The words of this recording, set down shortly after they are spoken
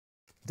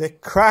The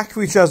crack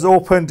which has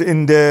opened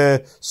in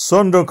the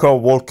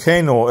Sundhnúka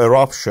volcano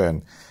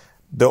eruption,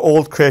 the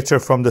old crater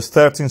from the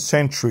 13th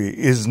century,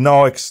 is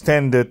now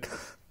extended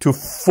to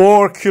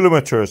 4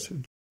 kilometers.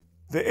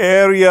 The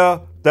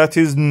area that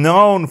is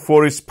known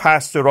for its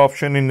past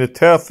eruption in the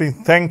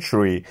 13th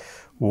century,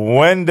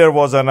 when there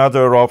was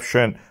another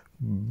eruption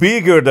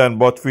bigger than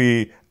what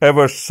we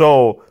ever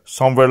saw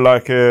somewhere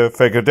like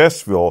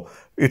Fagerdesville,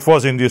 it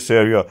was in this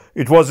area.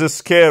 It was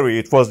scary.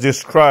 It was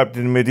described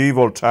in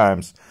medieval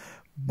times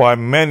by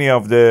many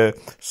of the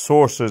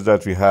sources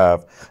that we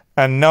have.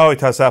 And now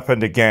it has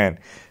happened again.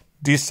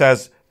 This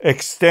has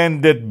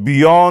extended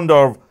beyond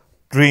our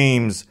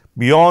dreams,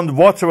 beyond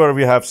whatever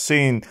we have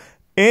seen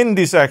in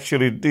this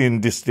decade,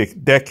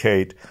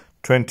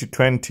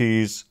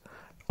 2020s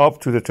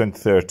up to the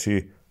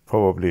 2030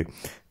 probably.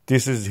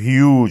 This is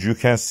huge. You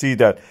can see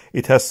that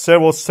it has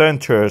several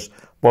centers,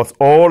 but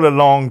all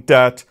along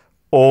that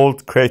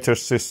old crater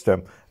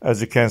system.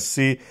 As you can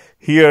see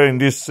here in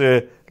this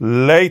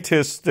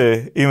latest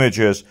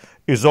images,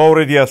 is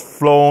already has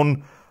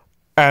flown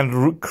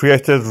and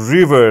created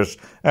rivers,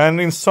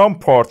 and in some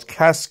parts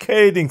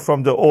cascading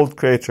from the old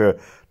crater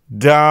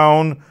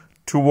down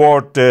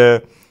toward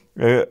the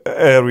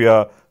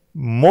area,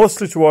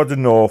 mostly toward the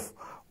north.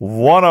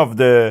 One of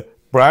the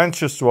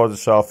branches toward the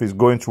south is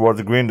going toward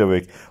the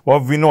Grindavik.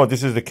 Well, we know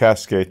this is the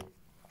cascade.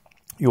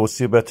 You will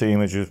see better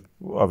images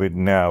of it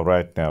now,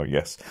 right now,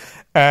 yes.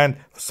 And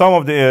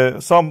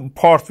some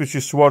part which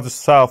is toward the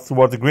south,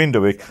 toward the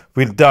Grindavik,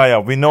 will die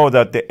out. We know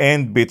that the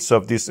end bits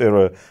of this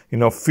era,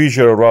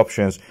 fissure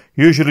eruptions,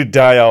 usually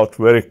die out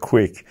very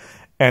quick.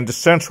 And the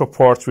central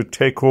parts will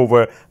take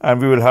over,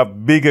 and we will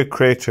have bigger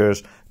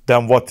craters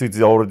than what it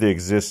already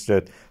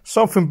existed.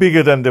 Something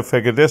bigger than the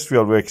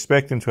Fagerdesville we're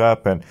expecting to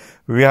happen.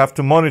 We have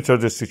to monitor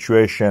the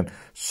situation.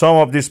 Some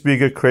of these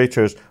bigger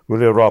craters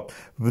will erupt.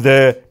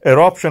 The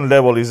eruption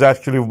level is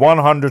actually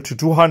 100 to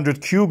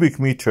 200 cubic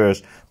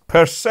meters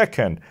per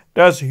second.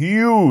 That's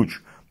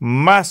huge,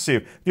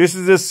 massive. This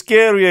is the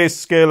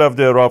scariest scale of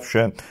the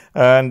eruption.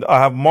 And I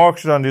have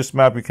marked it on this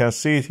map. You can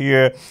see it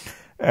here.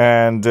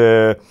 And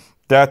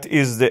that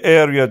is the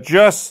area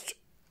just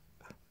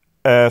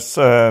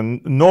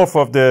north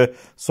of the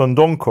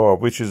Sundhnúka,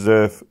 which is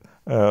the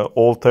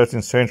old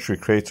 13th century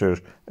crater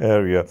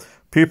area.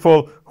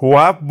 People who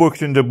have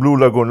booked in the Blue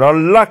Lagoon are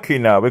lucky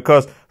now,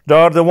 because they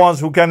are the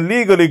ones who can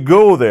legally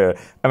go there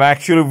and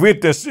actually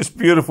witness this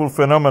beautiful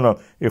phenomenon.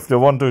 If they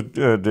want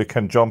to, they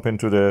can jump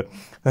into the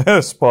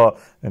spa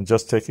and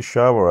just take a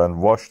shower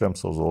and wash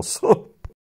themselves also.